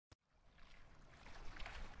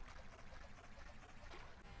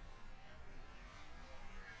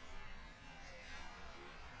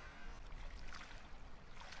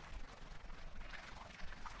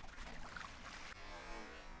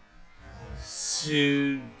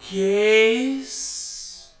suitcase?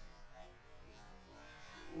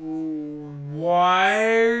 Why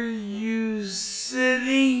are you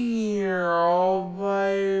sitting here all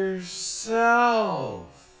by yourself?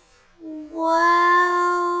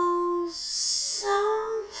 Well,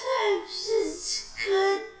 sometimes it's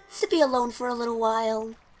good to be alone for a little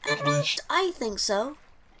while. At least I think so.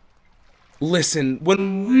 Listen,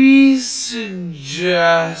 when we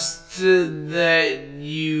suggested that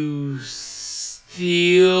you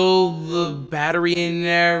steal the battery and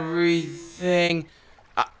everything,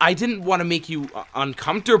 I didn't want to make you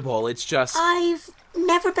uncomfortable. It's just... I've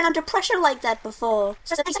never been under pressure like that before.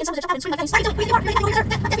 Yeah.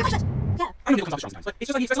 I know he'll come talk sometimes, but it's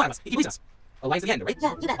just like he expects a lot of us. He believes us. A lie's the end, right?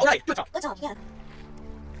 Yeah, you bet. All right, good talk. Good talk, yeah.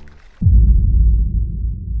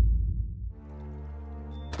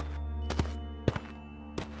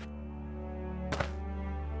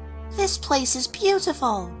 This place is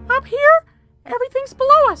beautiful. Up here, everything's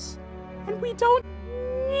below us, and we don't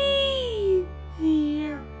need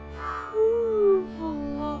the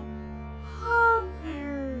approval of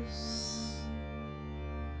others.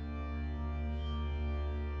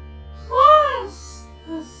 Plus,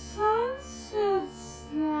 the sunset's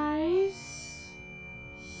nice.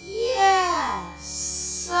 Yeah,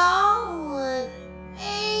 solid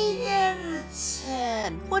 8 out of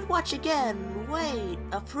 10. Would watch again. Wait,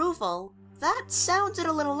 approval? That sounded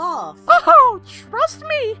a little off. Oh, trust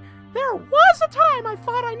me, there was a time I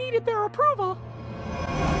thought I needed their approval.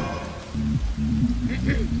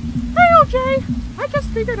 Hey, OJ, I just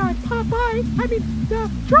figured I'd pop by. I mean,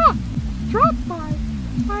 drop by.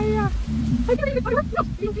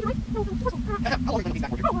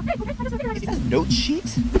 Note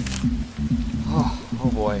sheet? Oh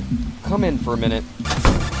boy. Come in for a minute.